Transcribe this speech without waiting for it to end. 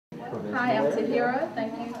Hi, I'm Tahira.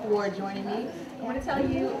 Thank you for joining me. I want to tell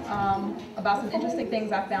you about some interesting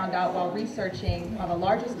things I found out while researching a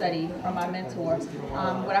larger study from my mentor,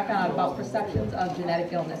 what I found out about perceptions of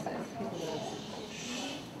genetic illnesses.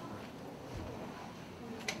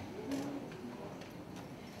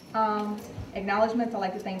 Acknowledgements. I'd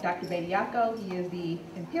like to thank Dr. Bediako. He is the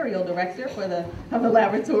Imperial Director of the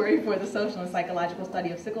Laboratory for the Social and Psychological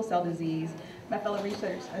Study of Sickle Cell Disease. My fellow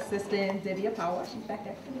research assistant, Divya Power, she's back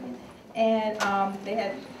there. And they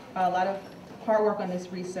had a lot of hard work on this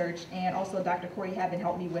research, and also Dr. Corey Haben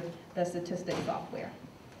helped me with the statistics software.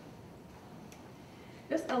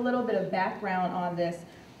 Just a little bit of background on this.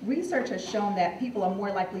 Research has shown that people are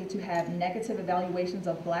more likely to have negative evaluations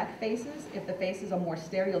of black faces if the faces are more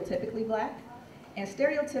stereotypically black. And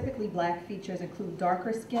stereotypically black features include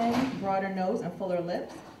darker skin, broader nose, and fuller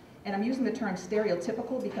lips. And I'm using the term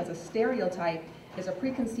stereotypical because a stereotype is a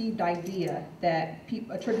preconceived idea that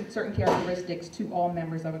people attribute certain characteristics to all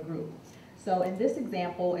members of a group. So in this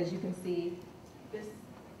example, as you can see, this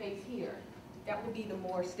face here, that would be the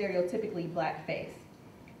more stereotypically black face.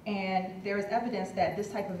 And there is evidence that this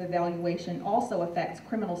type of evaluation also affects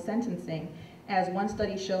criminal sentencing, as one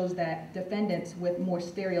study shows that defendants with more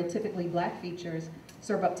stereotypically black features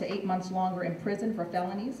serve up to 8 months longer in prison for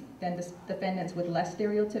felonies than defendants with less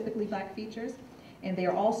stereotypically black features. And they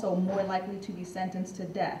are also more likely to be sentenced to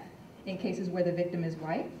death in cases where the victim is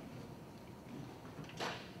white.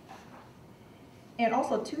 And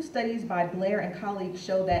also 2 studies by Blair and colleagues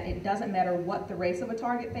show that it doesn't matter what the race of a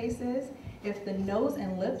target face is. If the nose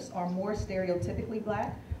and lips are more stereotypically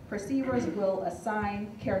black, perceivers will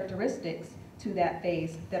assign characteristics to that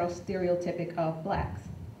face that are stereotypic of blacks.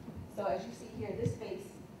 So as you see here, this face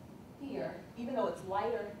here, even though it's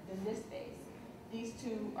lighter than this face, these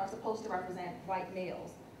two are supposed to represent white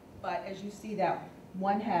males. But as you see that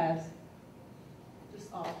one has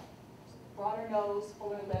just a broader nose,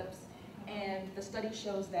 fuller lips, and the study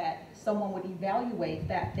shows that someone would evaluate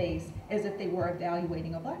that face as if they were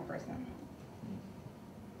evaluating a black person.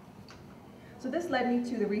 So this led me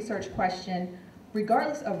to the research question,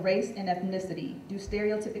 regardless of race and ethnicity, do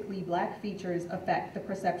stereotypically black features affect the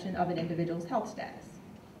perception of an individual's health status?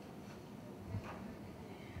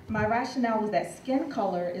 My rationale was that skin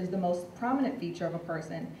color is the most prominent feature of a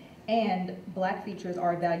person, and black features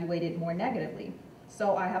are evaluated more negatively.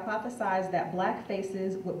 So I hypothesized that black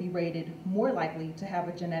faces would be rated more likely to have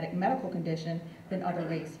a genetic medical condition than other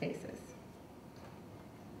race faces.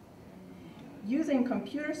 Using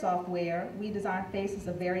computer software, we designed faces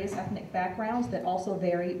of various ethnic backgrounds that also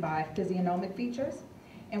vary by physiognomic features.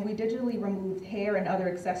 And we digitally removed hair and other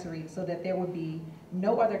accessories so that there would be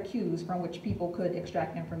no other cues from which people could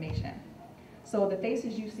extract information. So the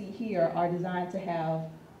faces you see here are designed to have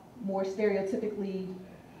more stereotypically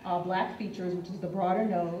black features, which is the broader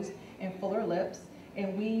nose and fuller lips.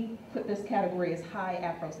 And we put this category as high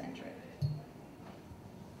Afrocentric.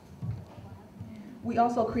 We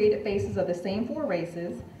also created faces of the same 4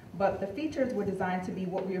 races, but the features were designed to be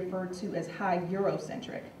what we refer to as high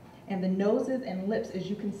Eurocentric. And the noses and lips, as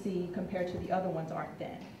you can see, compared to the other ones, are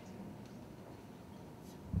thin.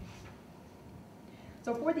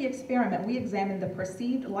 So for the experiment, we examined the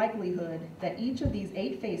perceived likelihood that each of these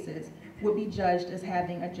 8 faces would be judged as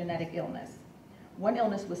having a genetic illness. One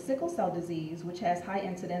illness was sickle cell disease, which has high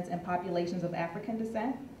incidence in populations of African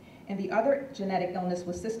descent. And the other genetic illness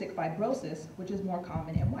was cystic fibrosis, which is more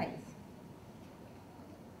common in whites.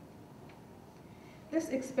 This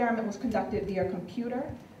experiment was conducted via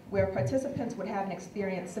computer, where participants would have an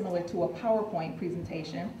experience similar to a PowerPoint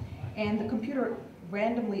presentation, and the computer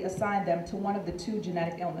randomly assigned them to one of the 2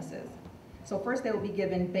 genetic illnesses. So first they will be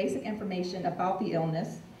given basic information about the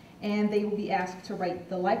illness, and they will be asked to rate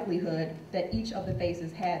the likelihood that each of the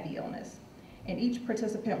faces had the illness. And each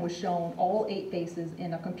participant was shown all 8 faces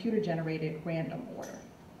in a computer-generated random order.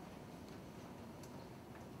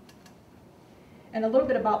 And a little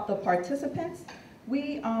bit about the participants.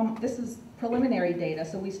 This is preliminary data,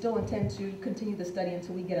 so we still intend to continue the study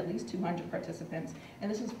until we get at least 200 participants.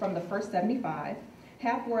 And this is from the first 75.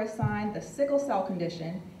 Half were assigned the sickle cell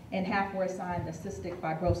condition, and half were assigned the cystic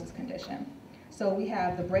fibrosis condition. So we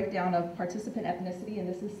have the breakdown of participant ethnicity, and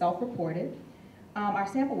this is self-reported. Our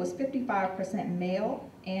sample was 55% male,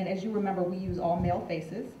 and as you remember, we use all male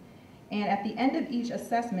faces. And at the end of each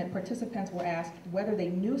assessment, participants were asked whether they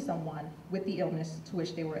knew someone with the illness to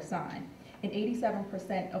which they were assigned. And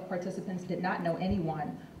 87% of participants did not know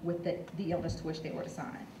anyone with the illness to which they were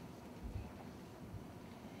assigned.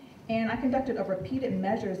 And I conducted a repeated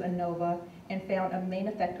measures Anova and found a main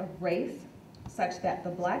effect of race, such that the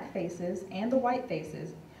black faces and the white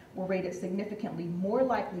faces were rated significantly more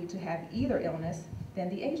likely to have either illness than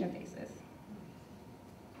the Asian faces.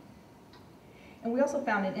 And we also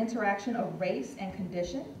found an interaction of race and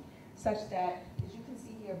condition, such that, as you can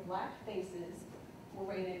see here, black faces were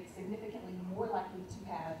rated significantly more likely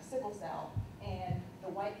to have sickle cell, and the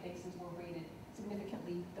white faces were rated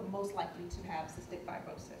significantly the most likely to have cystic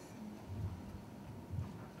fibrosis.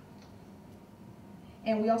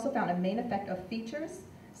 And we also found a main effect of features,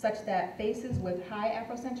 such that faces with high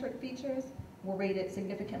Afrocentric features were rated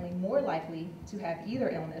significantly more likely to have either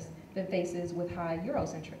illness than faces with high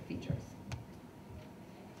Eurocentric features.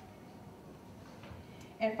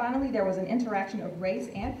 And finally, there was an interaction of race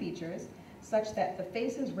and features, such that the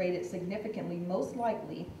faces rated significantly most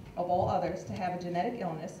likely of all others to have a genetic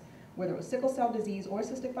illness, whether it was sickle cell disease or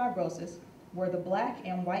cystic fibrosis, were the black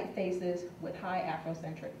and white faces with high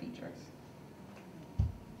Afrocentric features.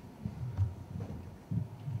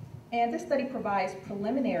 And this study provides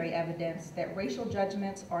preliminary evidence that racial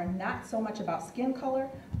judgments are not so much about skin color,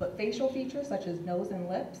 but facial features such as nose and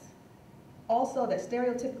lips. Also, that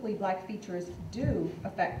stereotypically black features do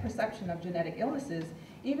affect perception of genetic illnesses,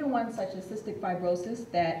 even ones such as cystic fibrosis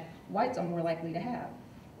that whites are more likely to have.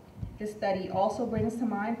 This study also brings to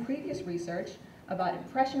mind previous research about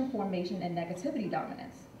impression formation and negativity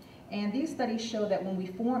dominance. And these studies show that when we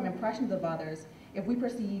form impressions of others, if we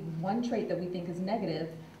perceive one trait that we think is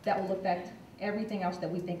negative, that will affect everything else that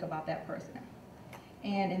we think about that person.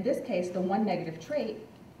 And in this case, the one negative trait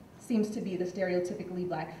seems to be the stereotypically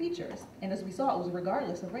black features. And as we saw, it was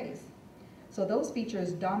regardless of race. So those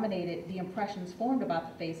features dominated the impressions formed about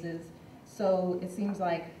the faces. So it seems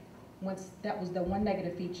like once that was the one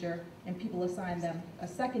negative feature, and people assigned them a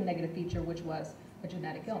second negative feature, which was a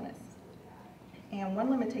genetic illness. And one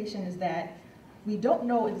limitation is that we don't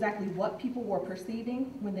know exactly what people were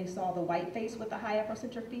perceiving when they saw the white face with the high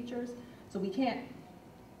Afrocentric features. So we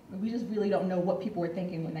just really don't know what people were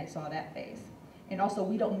thinking when they saw that face. And also,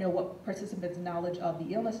 we don't know what participants' knowledge of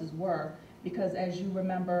the illnesses were, because as you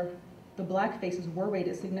remember, the black faces were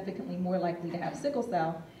rated significantly more likely to have sickle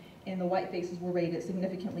cell, and the white faces were rated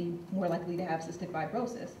significantly more likely to have cystic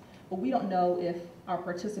fibrosis. But we don't know if our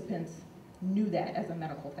participants knew that as a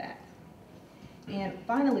medical fact. And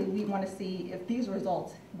finally, we want to see if these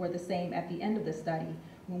results were the same at the end of the study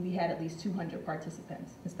when we had at least 200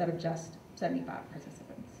 participants instead of just 75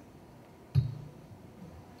 participants.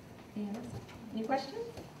 And that's it. Any questions?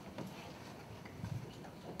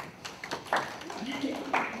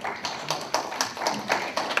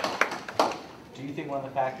 Do you think one of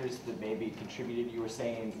the factors that maybe contributed, you were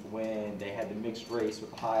saying when they had the mixed race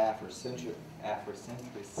with high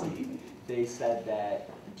Afrocentricity, they said that,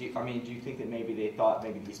 do you think that maybe they thought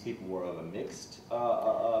maybe these people were of a mixed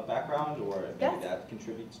background, or maybe that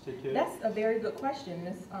contributes to it? That's a very good question.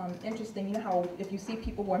 It's interesting, you know how if you see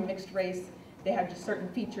people who are mixed race, they have just certain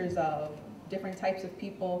features of different types of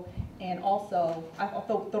people. And also, I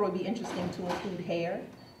thought it would be interesting to include hair,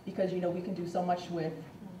 because you know we can do so much with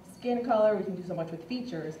skin color, we can do so much with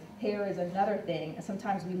features. Hair is another thing, and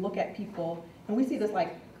sometimes we look at people, and we see this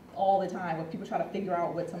like all the time, where people try to figure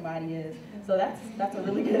out what somebody is. So that's a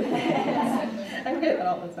really good thing. I get that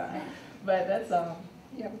all the time. But that's,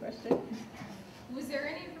 you have a question? Was there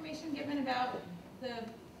any information given about the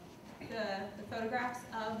photographs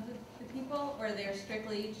of the people, or they're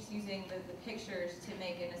strictly just using the pictures to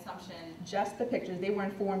make an assumption? Just the pictures. They were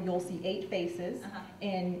informed you'll see 8 faces,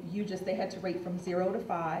 and they had to rate from 0 to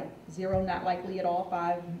 5. 0 not likely at all,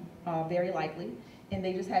 5 very likely. And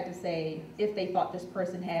they just had to say if they thought this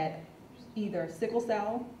person had either sickle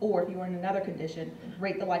cell, or if you were in another condition,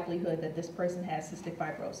 rate the likelihood that this person has cystic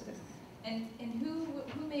fibrosis. And who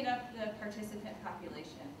made up the participant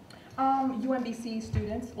population? UMBC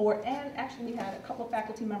students, and actually we had a couple of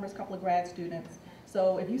faculty members, a couple of grad students.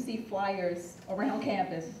 So if you see flyers around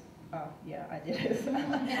campus, yeah, I did it.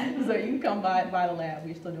 So you can come by the lab.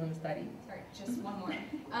 We're still doing the study. Sorry, just one more.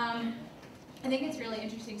 I think it's really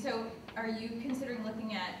interesting. So are you considering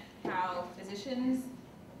looking at how physicians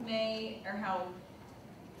how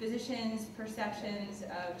physicians' perceptions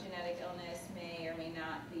of genetic illness may or may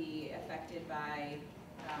not be affected by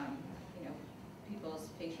people's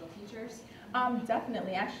facial features?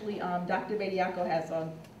 Definitely. Actually, Dr. Bediako has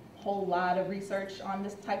a whole lot of research on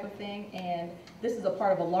this type of thing, and this is a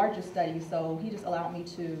part of a larger study, so he just allowed me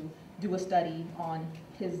to do a study on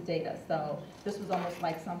his data. So this was almost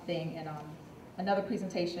like something in another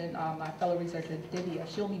presentation, my fellow researcher, Divya,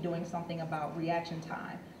 she'll be doing something about reaction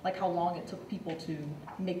time, like how long it took people to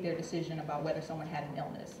make their decision about whether someone had an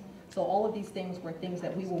illness. So all of these things were things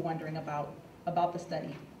that we were wondering about the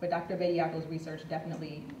study, but Dr. Bediako's research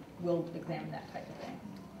definitely will examine that type of thing.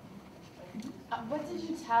 What did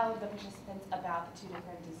you tell the participants about the 2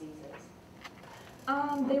 different diseases?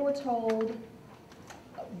 They were told,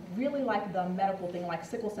 really like the medical thing, like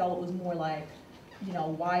sickle cell, it was more like, you know,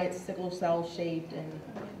 why it's sickle cell shaped, and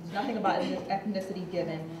there's nothing about ethnicity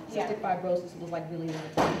given. Cystic fibrosis was like really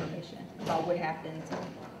limited information about what happened.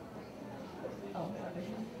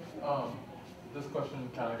 This question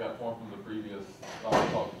kind of got formed from the previous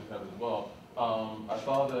talk we had as well. I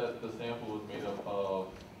saw that the sample was made up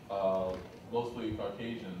of mostly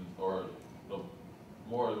Caucasians, or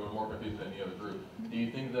more Caucasian than any other group. Do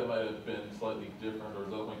you think that might have been slightly different, or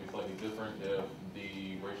result might be slightly different if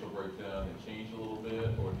the racial breakdown had changed a little bit,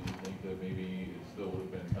 or do you think that maybe it still would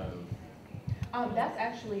have been kind of? That's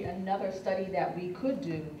actually another study that we could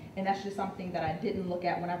do, and that's just something that I didn't look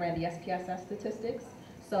at when I ran the SPSS statistics.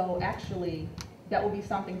 So actually, that would be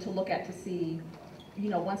something to look at to see, you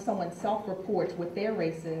know, when someone self-reports what their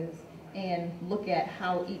race is, and look at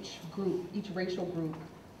how each group, each racial group,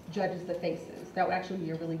 judges the faces. That would actually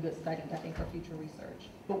be a really good study, I think, for future research.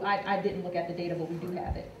 But I didn't look at the data, but we do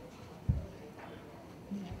have it.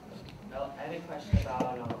 Well, I had a question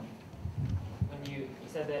about when you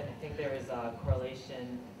said that I think there was a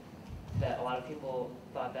correlation that a lot of people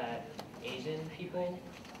thought that Asian people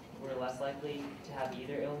were less likely to have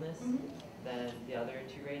either illness than the other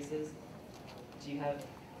two races. Do you have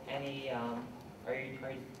any, are you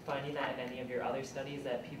finding that in any of your other studies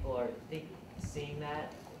that people are seeing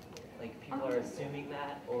that? Like people are assuming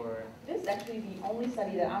that, or? This is actually the only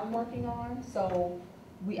study that I'm working on, so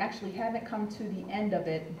we actually haven't come to the end of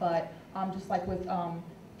it, but just like with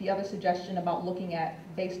the other suggestion about looking at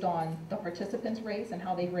based on the participants' race and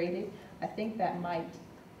how they rated, I think that might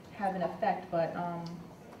have an effect, but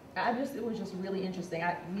it was just really interesting.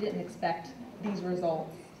 We didn't expect these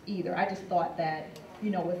results either. I just thought that, you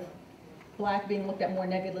know, with black being looked at more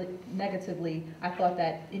negatively, I thought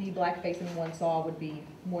that any black face anyone saw would be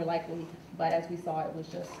more likely, but as we saw, it was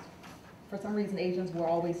just, for some reason, Asians were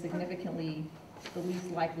always significantly the least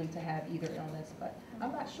likely to have either illness, but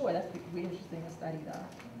I'm not sure. That's really interesting to study though.